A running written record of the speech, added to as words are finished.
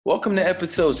Welcome to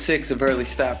episode 6 of Early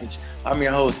Stoppage. I'm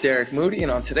your host, Derek Moody,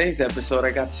 and on today's episode,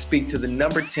 I got to speak to the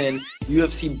number 10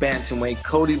 UFC bantamweight,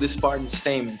 Cody the Spartan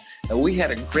Stamann. And we had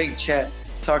a great chat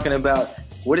talking about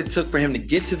what it took for him to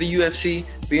get to the UFC,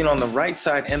 being on the right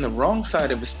side and the wrong side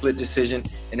of a split decision,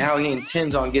 and how he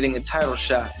intends on getting a title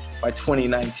shot by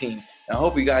 2019. I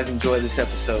hope you guys enjoy this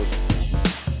episode.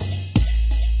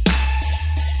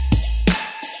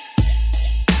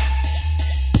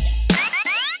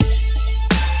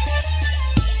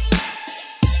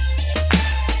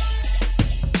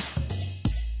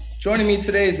 Joining me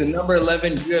today is the number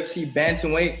 11 UFC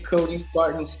bantamweight, Cody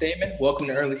Spartan Stamann. Welcome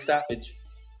to Early Stoppage.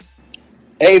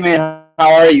 Hey man,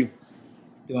 how are you?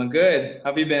 Doing good.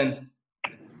 How have you been?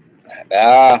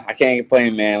 I can't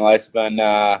complain, man. Life's been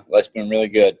really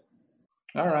good.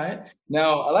 All right.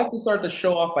 Now, I like to start the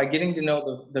show off by getting to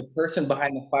know the person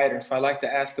behind the fighter. So I like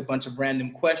to ask a bunch of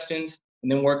random questions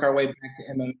and then work our way back to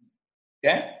MMA.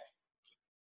 Okay?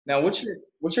 Now, what's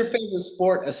your favorite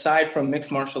sport aside from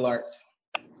mixed martial arts?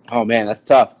 Oh man, that's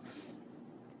tough.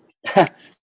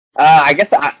 I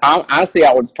guess honestly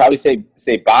I would probably say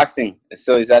boxing. As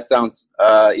silly as that sounds.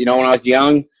 When I was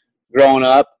young, growing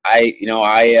up, I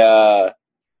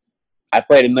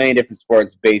played a million different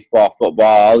sports: baseball, football,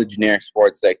 all the generic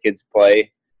sports that kids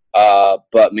play.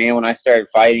 But man, when I started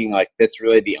fighting, like that's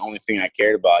really the only thing I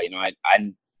cared about.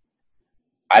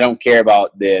 I don't care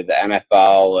about the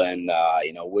NFL and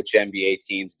which NBA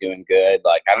team's doing good.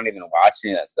 Like I don't even watch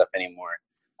any of that stuff anymore.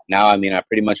 Now, I mean, I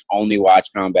pretty much only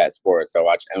watch combat sports. I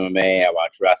watch MMA, I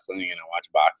watch wrestling, and I watch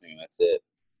boxing, and that's it.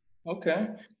 Okay.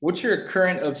 What's your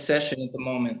current obsession at the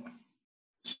moment?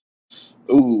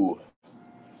 Ooh.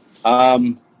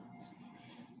 Current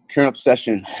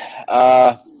obsession.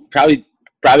 Probably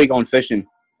going fishing.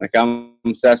 Like I'm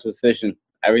obsessed with fishing.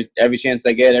 Every chance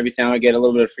I get, every time I get a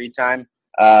little bit of free time,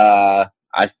 I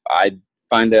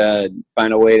find a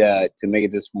way to make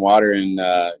it to some water and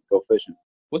go fishing.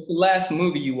 What's the last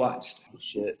movie you watched?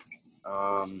 Shit.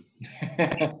 The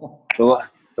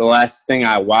last thing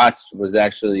I watched was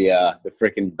actually the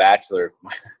freaking Bachelor.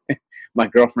 My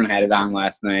girlfriend had it on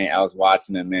last night. I was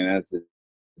watching it, man. That's the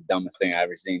dumbest thing I've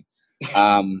ever seen.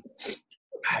 I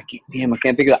can't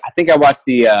think of it. I think I watched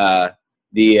the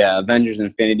Avengers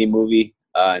Infinity movie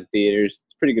in theaters.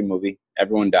 It's a pretty good movie.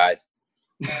 Everyone dies.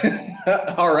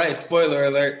 All right, spoiler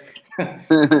alert.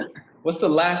 What's the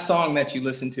last song that you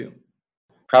listened to?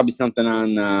 Probably something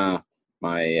on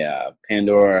my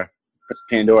Pandora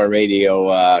radio,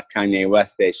 Kanye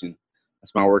West station.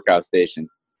 That's my workout station.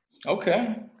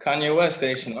 Okay, Kanye West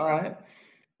station. All right.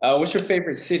 What's your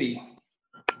favorite city?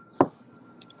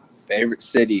 Favorite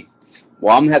city?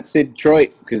 Well, I'm gonna have to say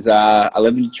Detroit because I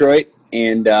live in Detroit,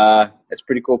 and it's a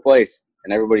pretty cool place.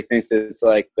 And everybody thinks it's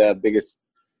like the biggest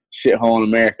shithole in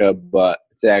America, but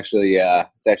it's actually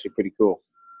pretty cool.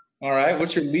 All right.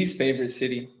 What's your least favorite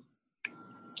city?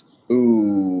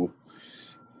 Ooh,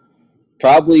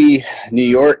 probably New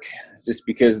York, just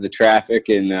because of the traffic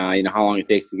and how long it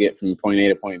takes to get from point A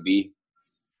to point B.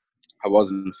 I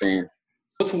wasn't a fan.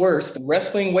 What's worse, the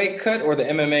wrestling weight cut or the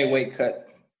MMA weight cut?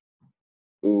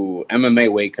 Ooh, MMA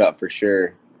weight cut for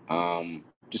sure.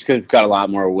 Just because we've got a lot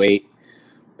more weight,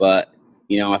 but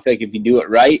I feel like if you do it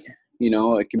right,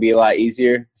 it can be a lot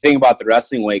easier. The thing about the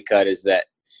wrestling weight cut is that,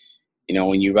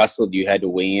 when you wrestled, you had to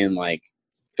weigh in like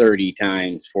 30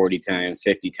 times, 40 times,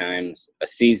 50 times a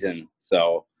season.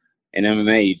 So in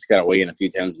MMA, you just got to weigh in a few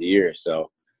times a year.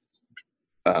 So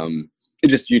you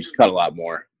just cut a lot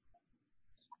more.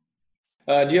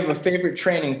 Do you have a favorite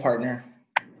training partner?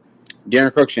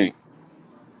 Darren Cruikshank.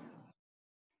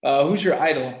 Who's your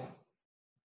idol?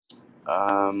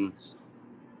 Dang,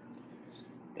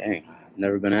 I've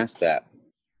never been asked that.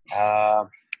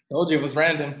 Told you it was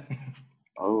random.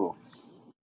 Oh.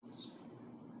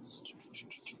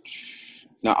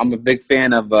 No, I'm a big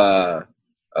fan of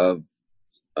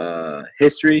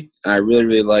history, and I really,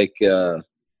 really like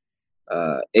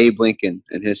Abe Lincoln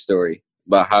and his story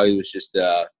about how he was just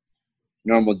a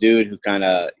normal dude who kind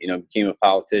of, became a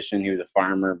politician. He was a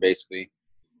farmer, basically.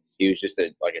 He was just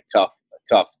a tough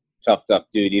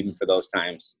dude, even for those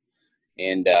times.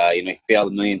 And he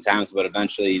failed a million times, but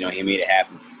eventually, he made it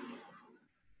happen.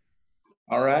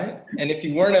 All right. And if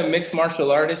you weren't a mixed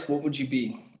martial artist, what would you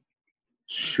be?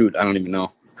 Shoot, I don't even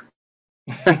know.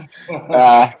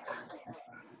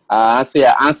 Honestly,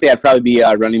 I'd probably be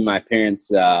running my parents'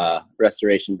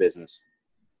 restoration business.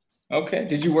 Okay.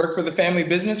 Did you work for the family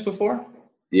business before?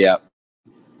 Yep.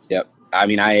 I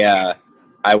mean, I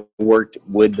worked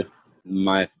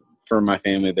for my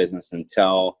family business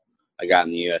until I got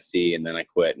in the UFC, and then I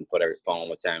quit and put all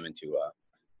my time into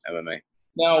MMA.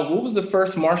 Now, what was the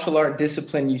first martial art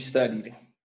discipline you studied?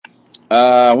 When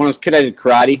I was a kid, I did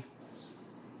karate.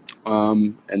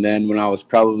 And then when I was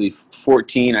probably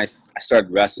 14, I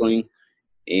started wrestling.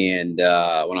 And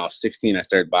when I was 16, I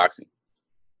started boxing.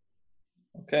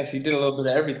 Okay, so you did a little bit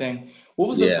of everything. What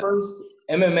was the Yeah. first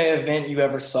MMA event you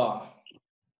ever saw?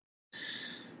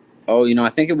 Oh, I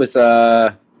think it was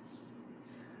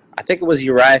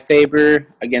Uriah Faber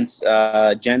against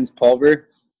Jens Pulver,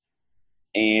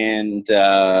 and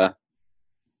I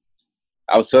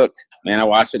was hooked. Man, I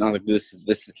watched it and I was like, this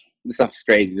stuff's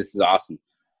crazy. This is awesome.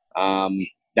 But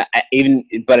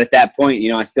at that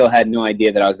point, I still had no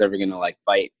idea that I was ever gonna like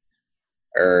fight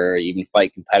or even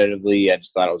fight competitively. I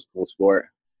just thought it was a cool sport.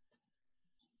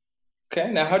 Okay,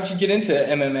 now how did you get into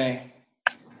MMA?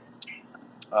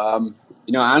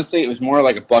 Honestly, it was more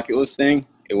like a bucket list thing.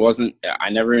 It wasn't. I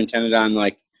never intended on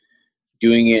like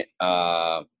doing it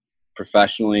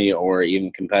professionally or even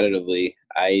competitively.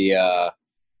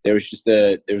 There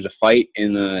was a fight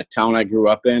in the town I grew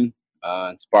up in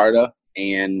Sparta,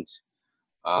 and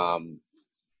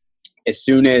as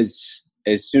soon as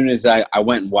I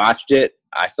went and watched it,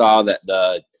 I saw that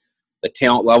the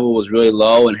talent level was really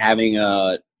low, and having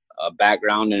a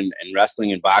background in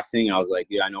wrestling and boxing, I was like,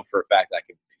 dude, I know for a fact I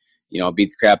could, beat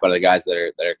the crap out of the guys that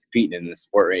are competing in this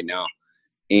sport right now.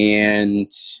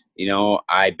 And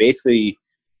I basically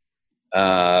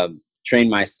trained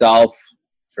myself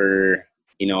for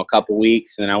a couple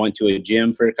weeks, and I went to an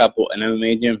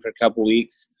MMA gym for a couple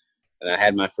weeks, and I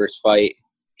had my first fight,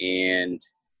 and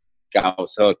I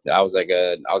was hooked. I was like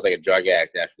a drug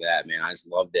addict after that, man. I just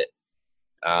loved it.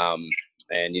 And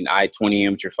I had 20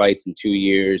 amateur fights in 2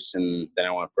 years, and then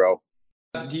I went pro.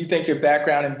 Do you think your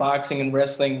background in boxing and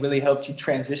wrestling really helped you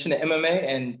transition to MMA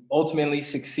and ultimately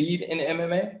succeed in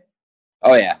MMA?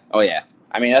 Oh yeah.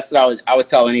 I mean, that's what I would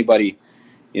tell anybody,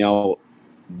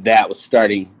 that was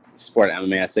starting sport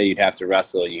MMA. I say you'd have to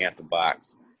wrestle, you have to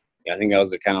box. I think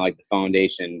those are kind of like the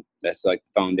foundation. That's like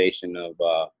the foundation of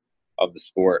the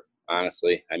sport.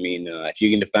 Honestly, I mean, if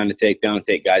you can defend a takedown,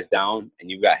 take guys down,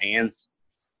 and you've got hands,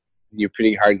 you're a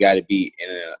pretty hard guy to beat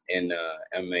in a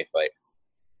MMA fight.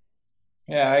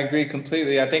 Yeah, I agree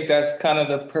completely. I think that's kind of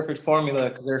the perfect formula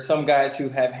because there are some guys who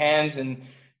have hands and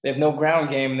they have no ground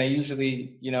game, and they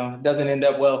usually, it doesn't end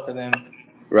up well for them.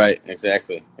 Right,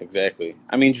 exactly.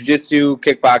 I mean, jiu-jitsu,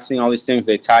 kickboxing, all these things,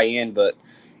 they tie in, but,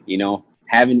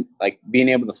 being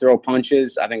able to throw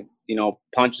punches, I think,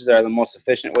 punches are the most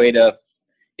efficient way to,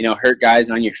 hurt guys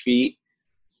on your feet.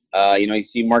 You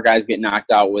see more guys get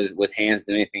knocked out with hands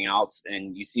than anything else,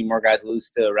 and you see more guys lose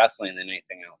to wrestling than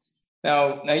anything else.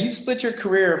 Now you split your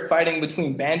career fighting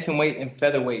between bantamweight and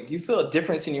featherweight. Do you feel a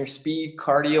difference in your speed,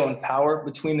 cardio, and power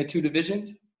between the two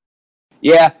divisions?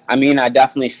 Yeah, I mean, I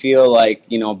definitely feel like,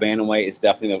 bantamweight is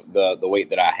definitely the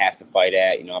weight that I have to fight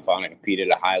at, if I want to compete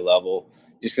at a high level,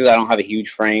 just because I don't have a huge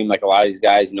frame like a lot of these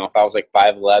guys. If I was like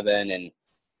 5'11" and a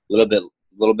little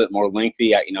bit more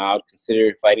lengthy, I would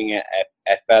consider fighting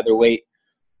at featherweight.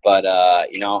 But I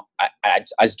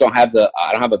just don't have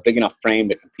I don't have a big enough frame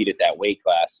to compete at that weight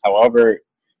class. However,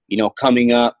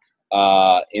 coming up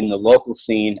in the local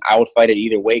scene, I would fight at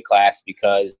either weight class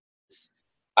because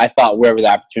I fought wherever the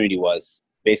opportunity was.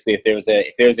 Basically, if there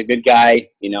was a good guy,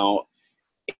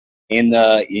 in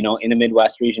the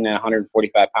Midwest region at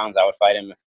 145 pounds, I would fight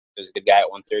him. If there's a good guy at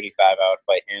 135, I would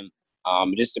fight him.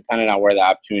 It just depended on where the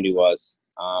opportunity was.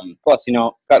 Plus,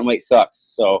 cutting weight sucks.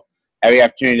 So every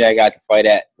opportunity I got to fight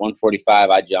at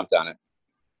 145, I jumped on it.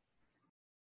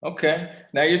 Okay.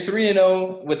 Now you're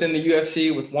 3-0 within the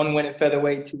UFC with 1 win at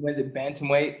featherweight, 2 wins at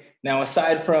bantamweight. Now,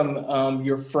 aside from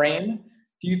your frame,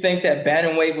 do you think that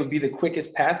bantamweight would be the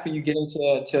quickest path for you getting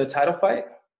to a title fight?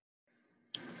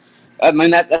 I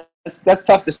mean, that's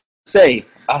tough to say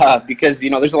because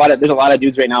there's a lot of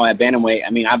dudes right now at bantamweight. I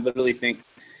mean, I literally think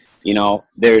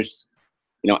there's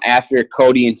after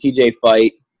Cody and TJ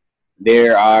fight,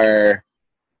 there's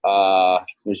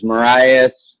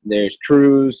Marias, there's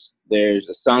Cruz, there's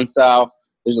Assunção.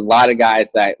 There's a lot of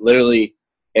guys that literally,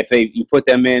 if you put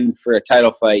them in for a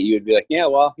title fight, you would be like, yeah,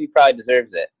 well, he probably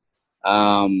deserves it.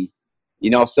 So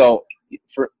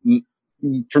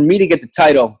for me to get the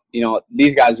title,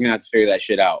 these guys are gonna have to figure that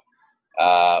shit out.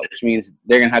 Which means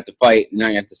they're gonna have to fight. They're not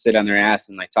gonna have to sit on their ass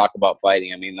and talk about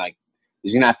fighting. I mean,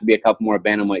 there's gonna have to be a couple more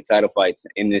bantamweight title fights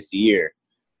in this year.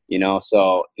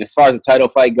 So as far as the title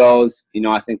fight goes,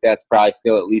 I think that's probably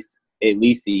still at least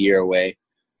a year away.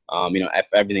 If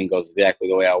everything goes exactly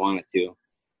the way I want it to.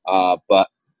 But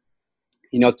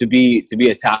to be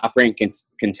a top ranked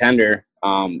contender,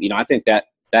 I think that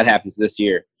happens this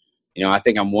year. I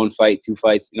think I'm 1 fight, 2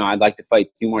 fights. I'd like to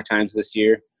fight 2 more times this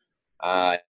year.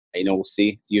 We'll see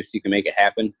if the UFC can make it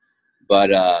happen.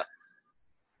 But I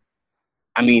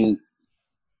mean,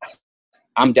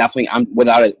 I'm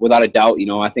without a doubt. You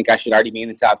know, I think I should already be in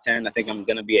the top 10. I think I'm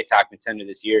going to be a top contender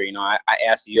this year. You know, I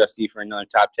asked the UFC for another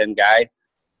top 10 guy,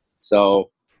 so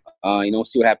you know, we'll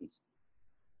see what happens.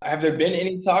 Have there been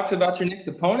any talks about your next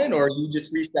opponent, or you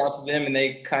just reached out to them and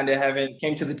they kind of haven't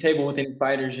came to the table with any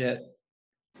fighters yet?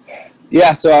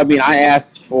 Yeah, so I mean, I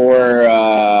asked for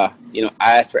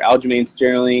Aljamain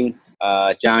Sterling,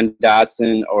 John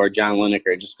Dodson, or John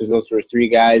Lineker, just because those were three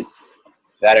guys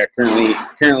that are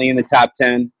currently in the top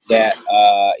 10 that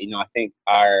you know, I think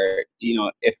are, you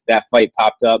know, if that fight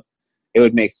popped up, it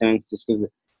would make sense just because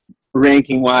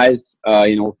ranking wise,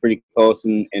 you know, we're pretty close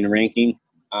in ranking.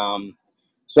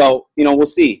 So, you know, we'll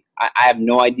see. I have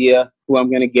no idea who I'm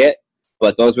going to get,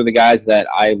 but those were the guys that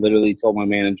I literally told my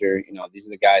manager, you know, these are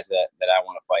the guys that I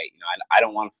want to fight. You know, I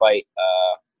don't want to fight.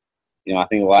 You know, I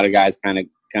think a lot of guys kind of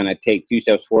take 2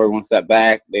 steps forward, 1 step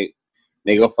back. They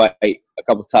go fight a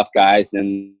couple tough guys,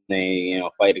 and they, you know,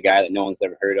 fight a guy that no one's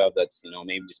ever heard of that's, you know,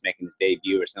 maybe just making his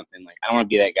debut or something. Like, I don't want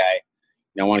to be that guy.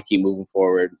 You know, I want to keep moving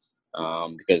forward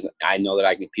because I know that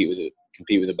I can compete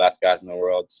with the best guys in the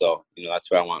world. So, you know,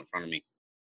 that's what I want in front of me.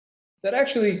 That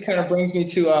actually kind of brings me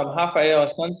to Rafael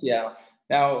Asunciao.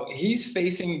 Now he's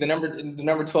facing the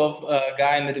number 12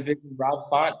 guy in the division, Rob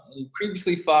Font. He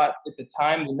previously fought at the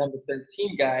time the number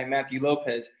 13 guy, Matthew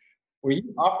Lopez. Were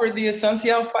you offered the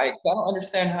Asunciao fight? I don't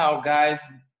understand how guys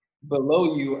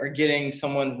below you are getting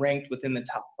someone ranked within the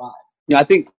top 5. Yeah, I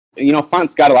think, you know,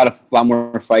 Font's got a lot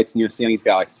more fights in UFC. He's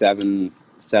got like seven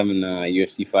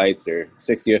UFC fights or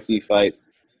 6 UFC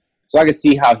fights. So I could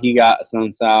see how he got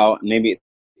Asunciao. Maybe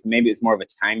it's more of a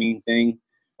timing thing.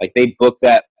 Like they booked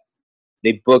that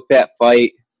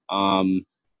fight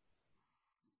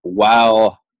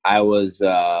while I was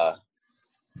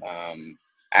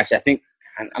actually, I think,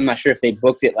 I'm not sure if they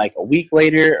booked it like a week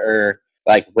later or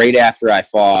like right after I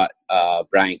fought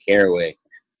Brian Caraway.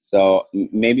 So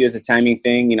maybe it was a timing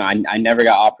thing. You know, I never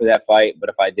got offered that fight, but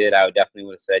if I did, I definitely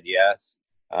would have said yes.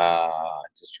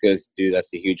 Just because, dude,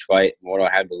 that's a huge fight. What do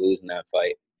I have to lose in that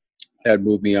fight? That would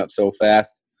move me up so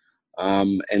fast.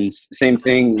 And same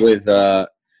thing with,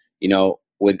 you know,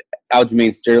 with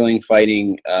Aljamain Sterling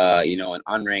fighting, you know, an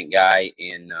unranked guy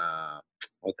in,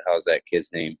 what the hell is that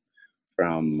kid's name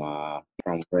from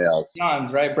Wales?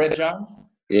 Johns, right? Brett Johns?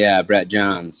 Yeah, Brett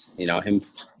Johns. You know, him.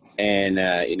 And,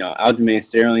 you know, Aljamain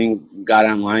Sterling got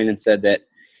online and said that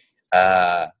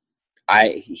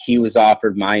he was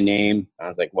offered my name. I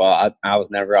was like, well, I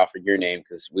was never offered your name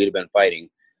because we'd have been fighting.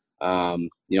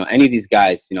 You know, any of these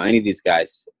guys,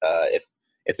 if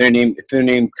their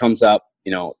name comes up,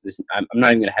 you know, I'm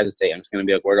not even going to hesitate. I'm just going to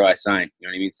be like, where do I sign? You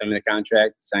know what I mean? Send me the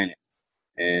contract, sign it,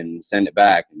 and send it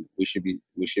back. And we should be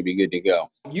good to go.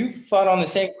 You fought on the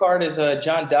same card as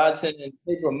John Dodson and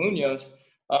Pedro Munoz.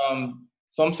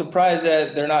 So I'm surprised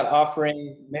that they're not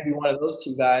offering maybe one of those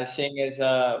two guys, seeing as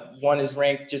one is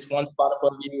ranked just one spot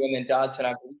above you, and then Dodson,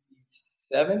 I believe,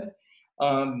 7th.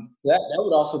 That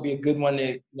would also be a good one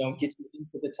to, you know, get you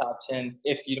into the top 10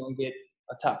 if you don't get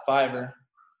a top 5er.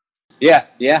 Yeah.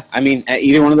 I mean,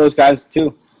 either one of those guys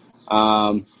too.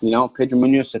 You know, Pedro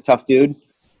Munoz is a tough dude.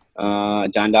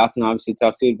 John Dodson, obviously a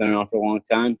tough dude, been around for a long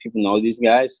time. People know these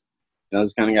guys. You know,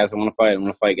 those kind of guys I want to fight. I want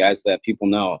to fight guys that people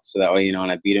know. So that way, you know,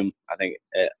 when I beat them, I think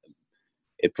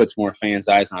it puts more fans'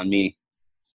 eyes on me.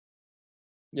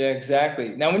 Yeah, exactly.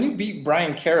 Now, when you beat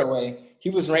Brian Caraway, he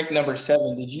was ranked number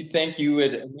 7. Did you think you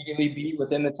would immediately be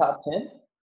within the top 10?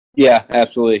 Yeah,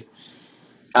 absolutely.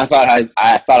 I thought I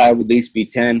would at least be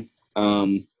 10.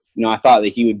 You know, I thought that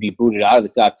he would be booted out of the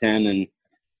top 10, and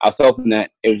I was hoping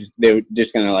that they were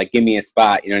just gonna like give me a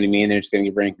spot. You know what I mean? They're just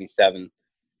gonna rank me 7,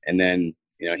 and then,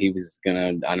 you know, he was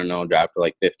gonna, I don't know, drop for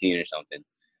like 15 or something.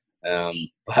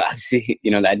 But see,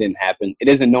 you know, that didn't happen. It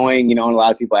is annoying, you know, and a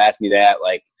lot of people ask me that,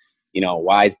 like, you know,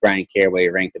 why is Brian Caraway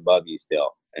ranked above you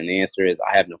still? And the answer is,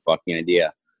 I have no fucking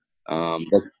idea.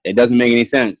 It doesn't make any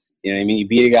sense. You know what I mean? You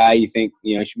beat a guy, you think,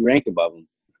 you know, you should be ranked above him.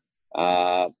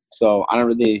 So I don't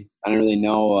really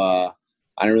know.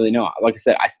 I don't really know. Like I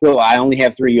said, I only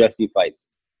have 3 UFC fights.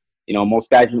 You know, most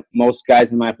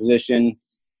guys in my position,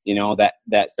 you know,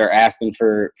 that start asking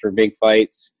for big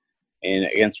fights and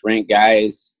against ranked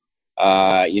guys,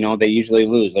 you know, they usually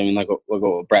lose. I mean, look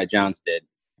what Brett Johns did.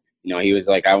 You know, he was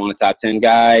like, I want a top 10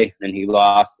 guy, and he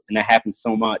lost, and that happens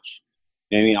so much.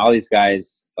 You know what I mean? All these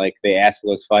guys, like, they ask for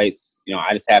those fights. You know,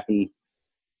 I just happen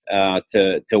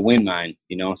to win mine,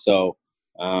 you know. So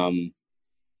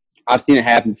I've seen it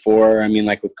happen before. I mean,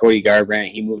 like with Cody Garbrandt,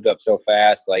 he moved up so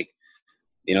fast. Like,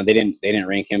 you know, they didn't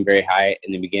rank him very high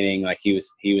in the beginning. Like he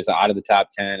was out of the top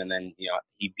 10, and then, you know,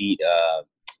 he beat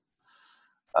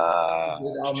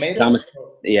Almeida? Thomas,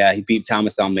 yeah, he beat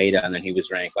Thomas Almeida, and then he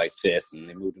was ranked like 5th, and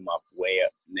they moved him up way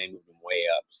up, and they moved him way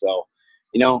up. So,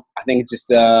 I think it's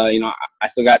just I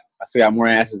still got more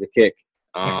asses to kick.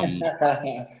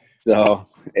 So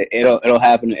it'll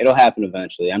happen. It'll happen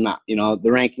eventually. I'm not, the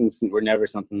rankings were never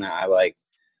something that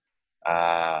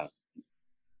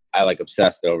I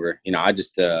obsessed over. I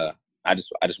just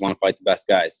want to fight the best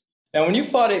guys. Now, when you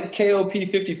fought at KOP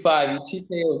 55, you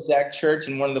TKO'd Zach Church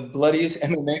in one of the bloodiest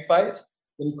MMA fights.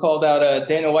 When you called out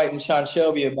Dana White and Sean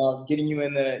Shelby about getting you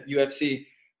in the UFC.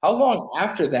 How long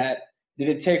after that did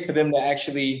it take for them to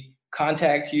actually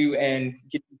contact you and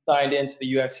get you signed into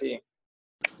the UFC?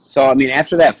 So,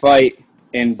 after that fight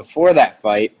and before that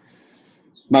fight,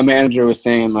 my manager was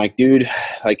saying, like, dude,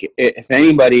 like, if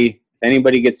anybody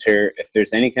gets hurt, if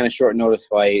there's any kind of short notice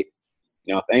fight,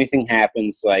 if anything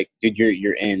happens, like, dude,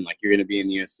 you're in, like, you're going to be in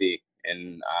the UFC.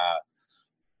 And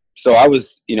so I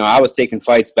was taking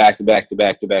fights back to back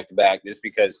just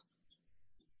because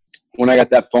when I got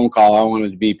that phone call, I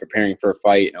wanted to be preparing for a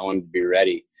fight and I wanted to be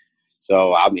ready.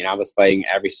 So, I was fighting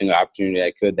every single opportunity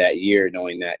I could that year,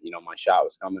 knowing that, my shot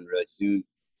was coming really soon.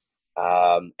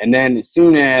 And then as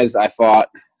soon as I fought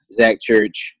Zach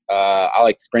Church,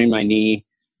 I sprained my knee,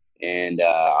 and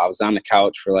I was on the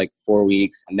couch for like 4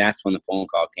 weeks, and that's when the phone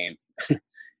call came.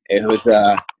 It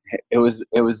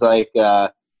was like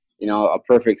a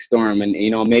perfect storm, and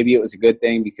maybe it was a good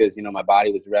thing because my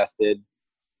body was rested.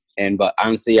 But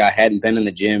honestly, I hadn't been in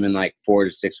the gym in like 4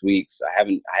 to 6 weeks. I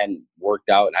hadn't worked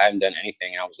out. I hadn't done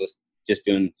anything. I was just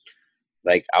doing,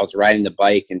 like, I was riding the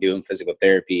bike and doing physical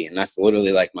therapy, and that's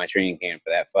literally like my training camp for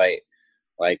that fight.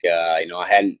 Like, I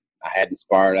hadn't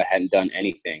sparred. I hadn't done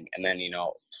anything. And then,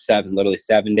 literally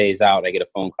 7 days out, I get a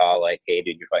phone call like, hey,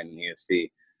 dude, you're fighting in the UFC.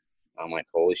 I'm like,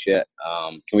 holy shit.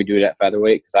 Can we do it at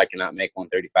featherweight? Because I cannot make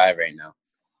 135 right now.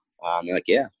 They're like,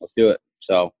 yeah, let's do it.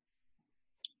 So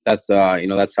that's how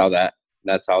that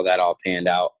all panned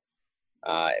out.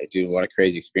 Dude, what a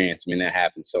crazy experience. That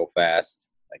happened so fast.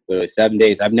 Like, literally 7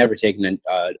 days. I've never taken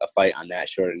a fight on that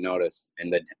short of notice.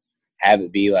 And to have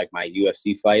it be like my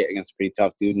UFC fight against a pretty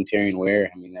tough dude in Tyrion Ware,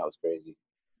 that was crazy.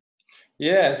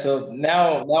 Yeah, so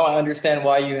now I understand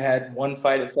why you had one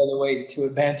fight at featherweight, two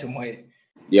at bantamweight.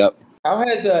 Yep. How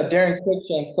has Darren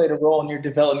Cruikshank played a role in your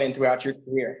development throughout your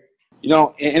career?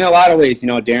 In a lot of ways,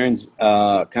 Darren's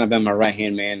kind of been my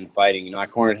right-hand man in fighting. I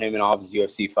cornered him in all of his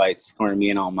UFC fights. He cornered me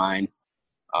in all mine.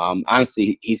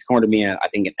 Honestly, he's cornered me, I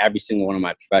think, in every single one of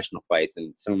my professional fights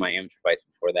and some of my amateur fights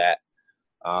before that.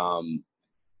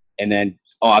 And then,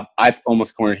 I've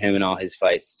almost cornered him in all his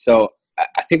fights. So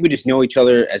I think we just know each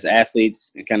other as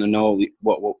athletes and kind of know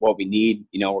what we need.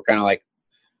 We're kind of like,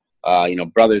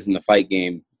 brothers in the fight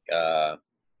game.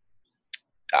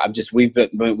 We've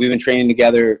been training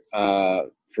together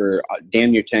for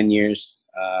damn near 10 years.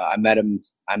 I met him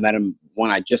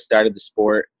when I just started the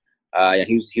sport.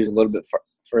 He was a little bit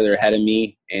further ahead of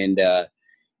me, and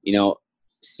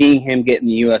seeing him get in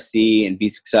the UFC and be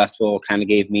successful kind of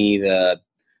gave me the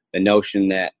notion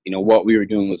that what we were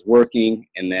doing was working,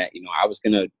 and that I was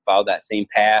going to follow that same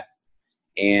path,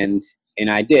 and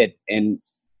I did.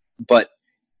 But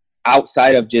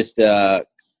outside of just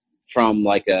from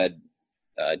like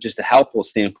just a helpful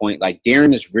standpoint, like,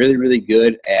 Darren is really, really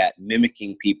good at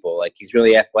mimicking people. Like, he's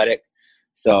really athletic,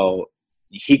 so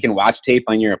he can watch tape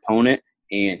on your opponent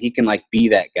and he can like be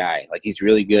that guy. Like, he's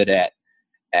really good at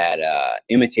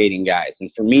imitating guys. And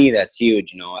for me, that's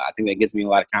huge. I think that gives me a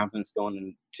lot of confidence going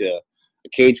into a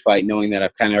cage fight, knowing that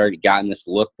I've kind of already gotten this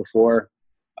look before,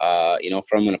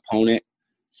 from an opponent.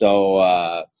 So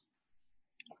I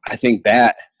think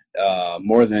that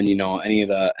more than any of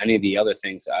the other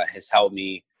things has helped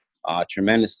me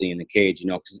tremendously in the cage.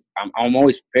 Because I'm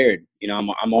always prepared.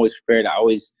 I'm always prepared.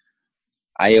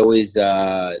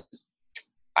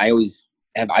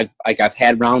 I've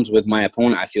had rounds with my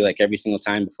opponent, I feel like, every single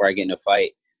time before I get in a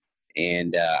fight.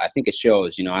 And I think it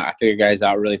shows. I figure guys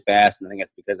out really fast, and I think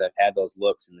that's because I've had those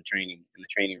looks in the training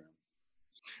room.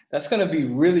 That's going to be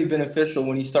really beneficial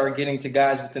when you start getting to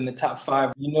guys within the top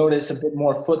 5. You notice a bit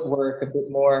more footwork, a bit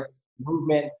more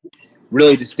movement.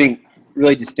 Really distinct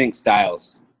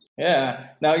styles. Yeah.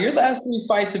 Now, your last 3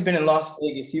 fights have been in Las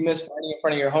Vegas. You miss fighting in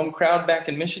front of your home crowd back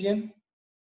in Michigan?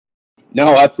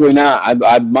 No, absolutely not.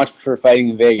 I much prefer fighting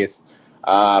in Vegas.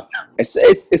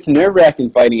 It's nerve-wracking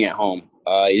fighting at home.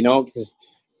 Because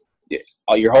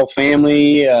your whole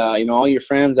family, all your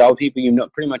friends, all the people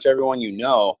pretty much everyone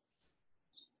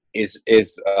is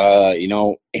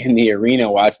in the arena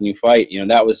watching you fight.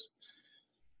 That was,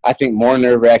 I think, more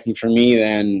nerve-wracking for me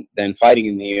than fighting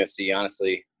in the UFC,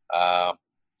 honestly.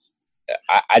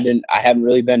 I haven't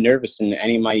really been nervous in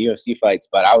any of my UFC fights,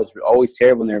 but I was always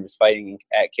terrible nervous fighting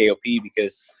at KOP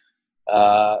because,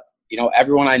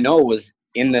 everyone I know was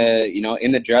in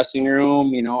the dressing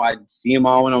room. I'd see them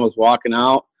all when I was walking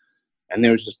out, and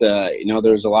there was just there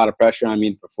was a lot of pressure on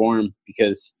me to perform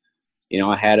because,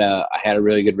 I had a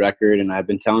really good record, and I've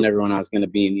been telling everyone I was going to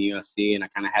be in the UFC, and I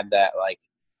kind of had that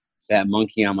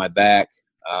monkey on my back.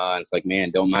 It's like,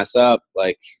 man, don't mess up.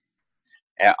 Like,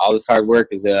 all this hard work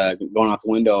is going out the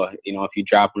window. If you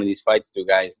drop one of these fights to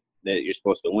guys that you're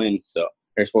supposed to win, so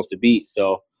they're supposed to beat.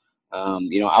 So,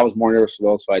 I was more nervous for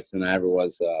those fights than I ever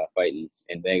was fighting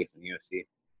in Vegas in the UFC.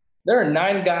 There are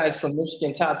 9 guys from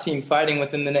Michigan top team fighting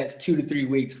within the next 2 to 3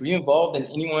 weeks. Were you involved in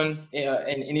anyone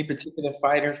in any particular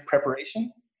fighter's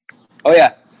preparation? Oh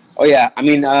yeah. I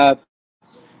mean,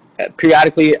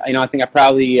 periodically, I think I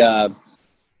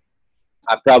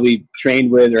probably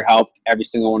trained with or helped every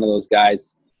single one of those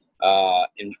guys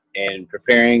in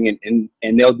preparing, and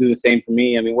they'll do the same for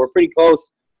me. I mean, we're pretty close.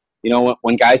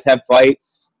 When guys have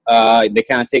fights, they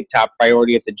kind of take top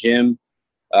priority at the gym.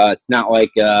 It's not like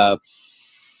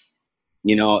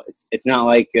it's not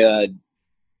like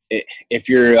if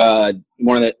you're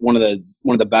one of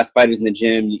the best fighters in the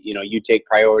gym, you take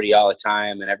priority all the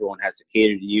time, and everyone has to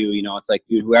cater to you. It's like,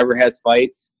 dude, whoever has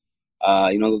fights,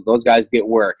 those guys get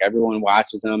work. Everyone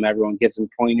watches them. Everyone gives them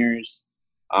pointers.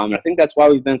 I think that's why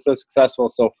we've been so successful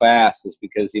so fast, is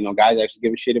because guys actually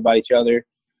give a shit about each other,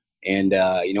 and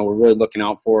we're really looking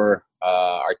out for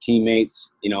our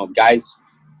teammates. Guys,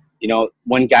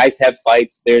 when guys have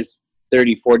fights, there's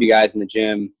 30, 40 guys in the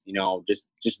gym, just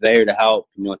there to help,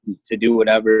 to do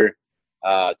whatever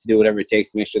it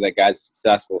takes to make sure that guy's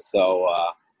successful. So,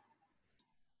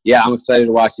 yeah, I'm excited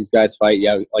to watch these guys fight.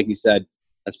 Yeah, like you said,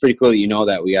 that's pretty cool that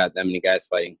that we got that many guys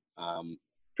fighting.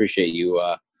 Appreciate you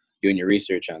doing your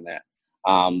research on that.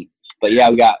 But yeah,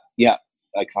 we got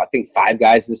I think 5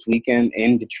 guys this weekend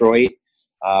in Detroit.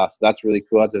 So that's really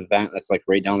cool. That's an event that's like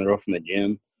right down the road from the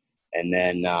gym. And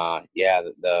then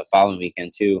the following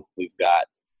weekend too, we've got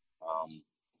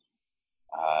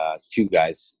 2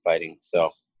 guys fighting. So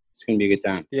it's gonna be a good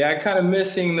time. Yeah, I'm kind of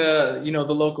missing the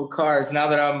local cards now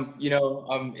that I'm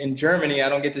in Germany. I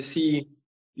don't get to see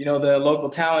the local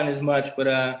talent as much, but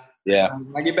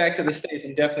when I get back to the States,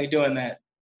 I'm definitely doing that.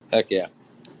 Heck yeah.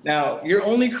 Now, your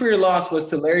only career loss was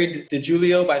to Larry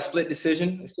DiGiulio by split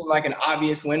decision. It seemed like an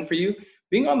obvious win for you.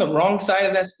 Being on the wrong side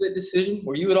of that split decision,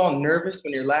 were you at all nervous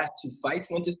when your last 2 fights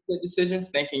went to split decisions,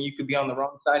 thinking you could be on the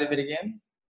wrong side of it again?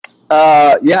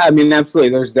 Yeah, I mean,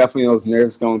 absolutely. There's definitely those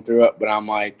nerves going through it, but I'm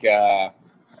like, I've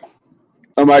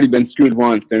already been screwed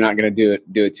once. They're not going to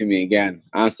do it to me again.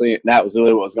 Honestly, that was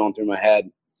really what was going through my head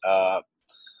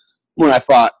when I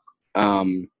fought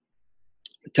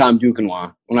Tom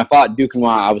Duquesnoy. When I fought Duquesnoy,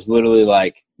 I was literally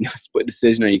like, split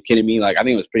decision. Are you kidding me? Like, I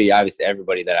think it was pretty obvious to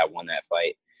everybody that I won that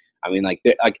fight. I mean, I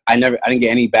didn't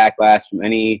get any backlash from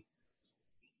any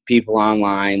people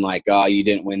online like, oh, you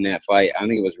didn't win that fight. I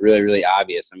think it was really, really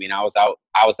obvious. I mean, I was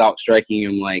out striking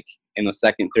him like in the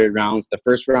second, third rounds. The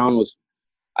first round was,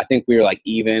 I think we were like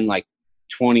even, like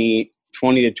 20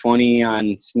 to 20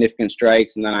 on significant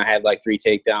strikes, and then I had like 3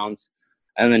 takedowns.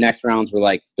 And the next rounds were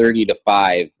like 30 to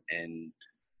 5 and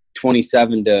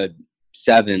 27 to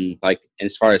 7, like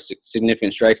as far as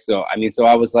significant strikes go. I mean, so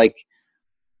I was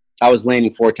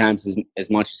landing 4 times as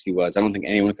much as he was. I don't think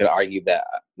anyone could argue that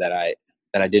I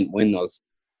didn't win those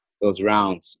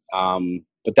rounds.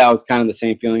 But that was kind of the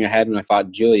same feeling I had when I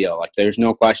fought DiGiulio. Like, there's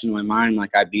no question in my mind,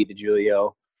 like, I beat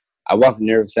DiGiulio. I wasn't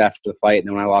nervous after the fight, and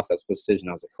then when I lost that split decision,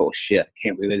 I was like, oh shit, I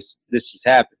can't believe this just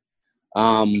happened.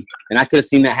 And I could have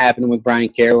seen that happen with Brian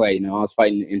Caraway. I was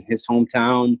fighting in his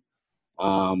hometown.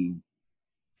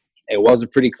 It was a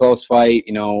pretty close fight,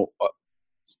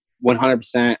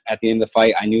 100% at the end of the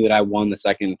fight. I knew that I won the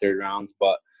second and third rounds,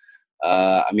 but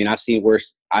I mean, I've seen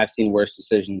worse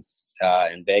decisions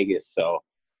in Vegas, so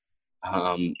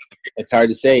it's hard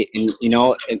to say.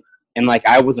 And like,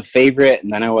 I was a favorite,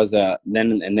 and then I was then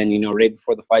right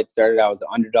before the fight started, I was an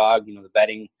underdog.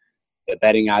 The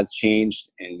betting odds changed,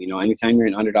 and anytime you're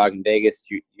an underdog in Vegas,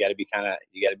 you got to be kind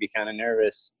of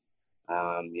nervous.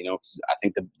 'Cause I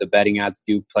think the betting odds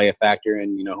do play a factor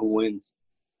in who wins.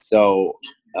 So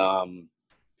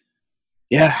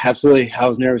yeah, absolutely, I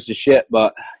was nervous as shit,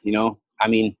 but I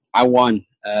mean, I won.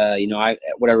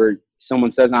 Whatever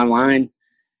someone says online,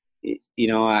 I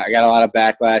got a lot of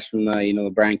backlash from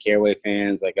the Brian Caraway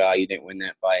fans, like, oh, you didn't win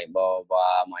that fight, blah blah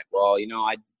blah. I'm like, well,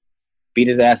 I beat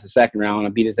his ass the second round. I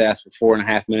beat his ass for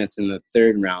 4.5 minutes in the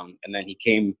third round, and then he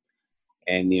came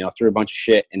and threw a bunch of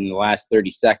shit in the last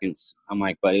 30 seconds. I'm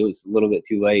like, but it was a little bit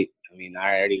too late. I mean,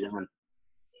 I already won.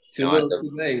 Too little,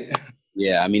 too late.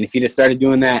 Yeah, I mean, if he just started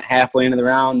doing that halfway into the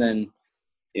round, then,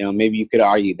 maybe you could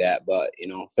argue that. But,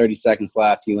 30 seconds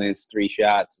left, he lands 3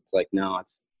 shots. It's like, no,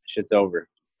 shit's over.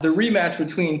 The rematch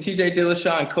between TJ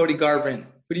Dillashaw and Cody Garbrandt.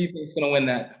 Who do you think is going to win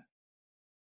that?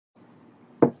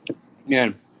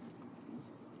 Man,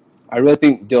 I really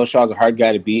think Dillashaw's a hard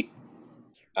guy to beat.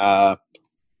 The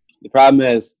problem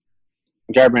is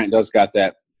Garbrandt does got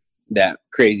that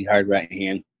crazy hard right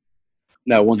hand,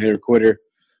 that one-hitter quitter.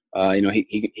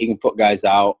 He can put guys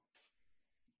out.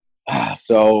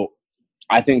 So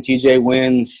I think TJ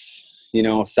wins,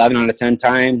 7 out of 10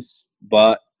 times.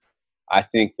 But I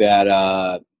think that,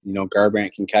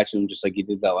 Garbrandt can catch him just like he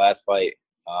did that last fight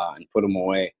and put him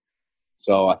away.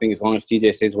 So I think as long as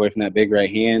TJ stays away from that big right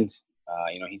hand,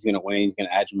 he's going to win. He's going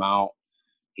to edge him out.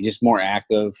 He's just more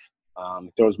active.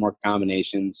 He throws more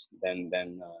combinations than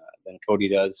Cody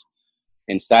does.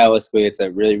 And stylistically, it's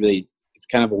it's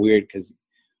kind of a weird because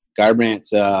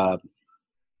Garbrandt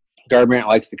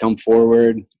likes to come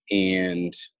forward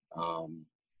and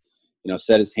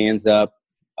set his hands up,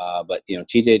 but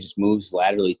TJ just moves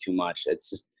laterally too much. It's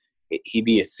just he'd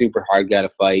be a super hard guy to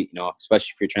fight,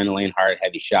 especially if you're trying to land hard,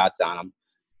 heavy shots on him,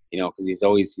 because he's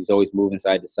always moving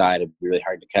side to side. It'd be really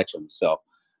hard to catch him. So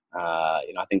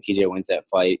I think TJ wins that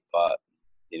fight, but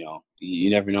you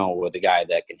never know with a guy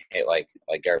that can hit like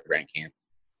Garbrandt can.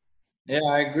 Yeah,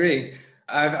 I agree.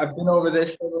 I've been over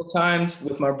this several times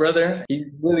with my brother.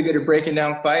 He's really good at breaking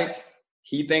down fights.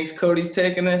 He thinks Cody's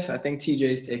taking this. I think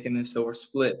TJ's taking this, so we're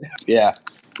split. Yeah.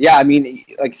 I mean,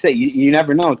 like I say, you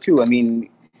never know too. I mean,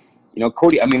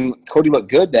 Cody looked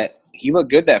good that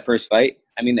first fight.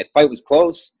 I mean, that fight was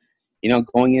close.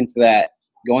 Going into the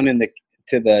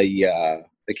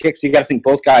kicks, you got to think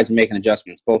both guys are making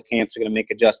adjustments. Both camps are going to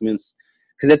make adjustments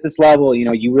because at this level,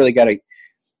 you really got to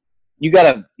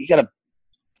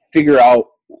figure out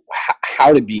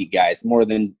how to beat guys more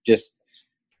than just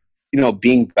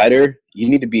being better. You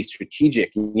need to be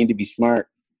strategic. You need to be smart,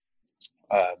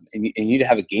 and you need to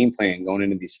have a game plan going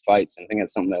into these fights. And I think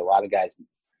that's something that a lot of guys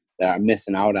that are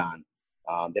missing out on.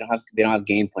 They don't have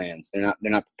game plans. They're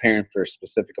not preparing for a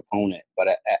specific opponent. But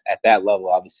at that level,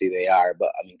 obviously they are.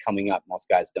 But I mean, coming up, most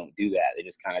guys don't do that. They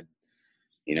just kind of,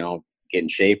 get in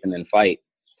shape and then fight.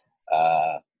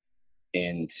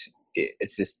 And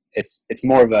it's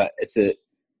more of a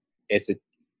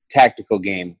tactical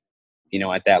game,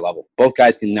 at that level. Both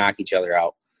guys can knock each other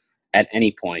out at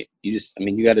any point. You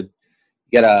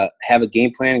gotta have a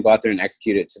game plan and go out there and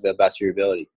execute it to the best of your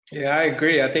ability. Yeah, I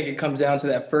agree. I think it comes down to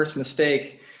that first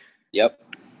mistake. Yep.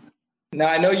 Now,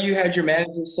 I know you had your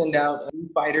manager send out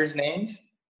fighters' names.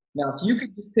 Now, if you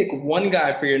could just pick one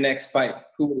guy for your next fight,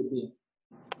 who would it be?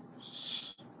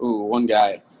 Ooh, one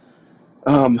guy.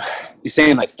 You're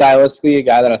saying like stylistically, a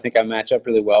guy that I think I match up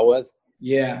really well with?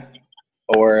 Yeah.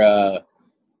 Or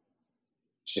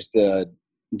just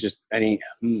any.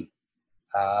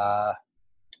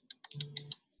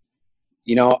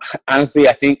 Honestly,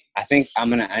 I think I'm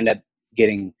gonna end up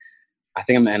getting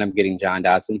John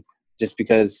Dodson just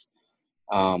because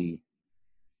I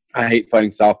hate fighting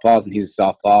southpaws and he's a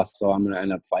southpaw, so I'm gonna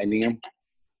end up fighting him.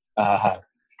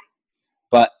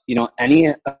 But any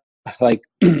like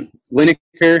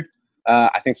Lineker,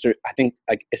 I think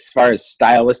like as far as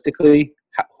stylistically,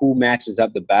 who matches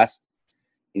up the best?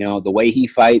 The way he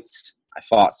fights. I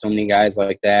fought so many guys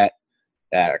like that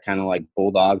are kind of like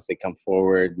bulldogs. They come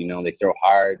forward, they throw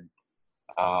hard.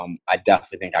 I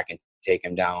definitely think I can take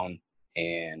him down,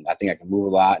 and I think I can move a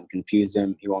lot and confuse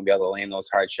him. He won't be able to land those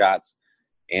hard shots,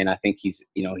 and I think he's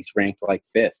ranked like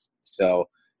 5th. So,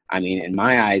 I mean, in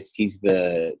my eyes, he'd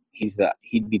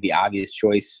be the obvious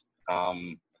choice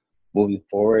moving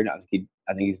forward. I think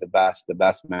he's the best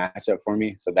matchup for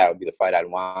me. So that would be the fight I'd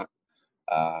want.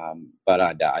 But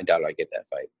I doubt I get that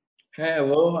fight. Yeah,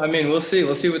 well, I mean, we'll see.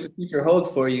 We'll see what the future holds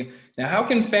for you. Now, how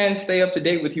can fans stay up to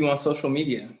date with you on social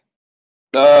media?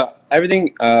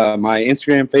 Everything, my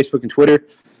Instagram, Facebook, and Twitter.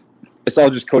 It's all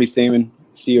just Cody Stamann,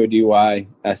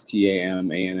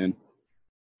 CODYSTAMANN.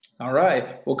 All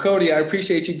right. Well, Cody, I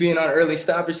appreciate you being on Early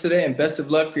Stoppage today, and best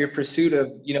of luck for your pursuit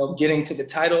of, getting to the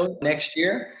title next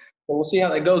year. So we'll see how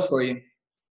that goes for you.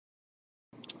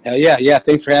 Hell yeah. Yeah,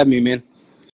 thanks for having me, man.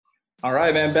 All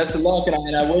right, man. Best of luck, and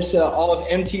I wish all of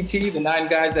MTT, the 9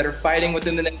 guys that are fighting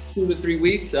within the next 2 to 3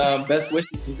 weeks, best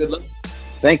wishes and good luck.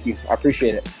 Thank you. I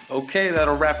appreciate it. Okay,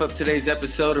 that'll wrap up today's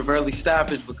episode of Early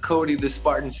Stoppage with Cody the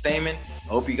Spartan Stamann. I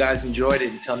hope you guys enjoyed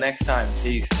it. Until next time,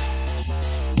 peace.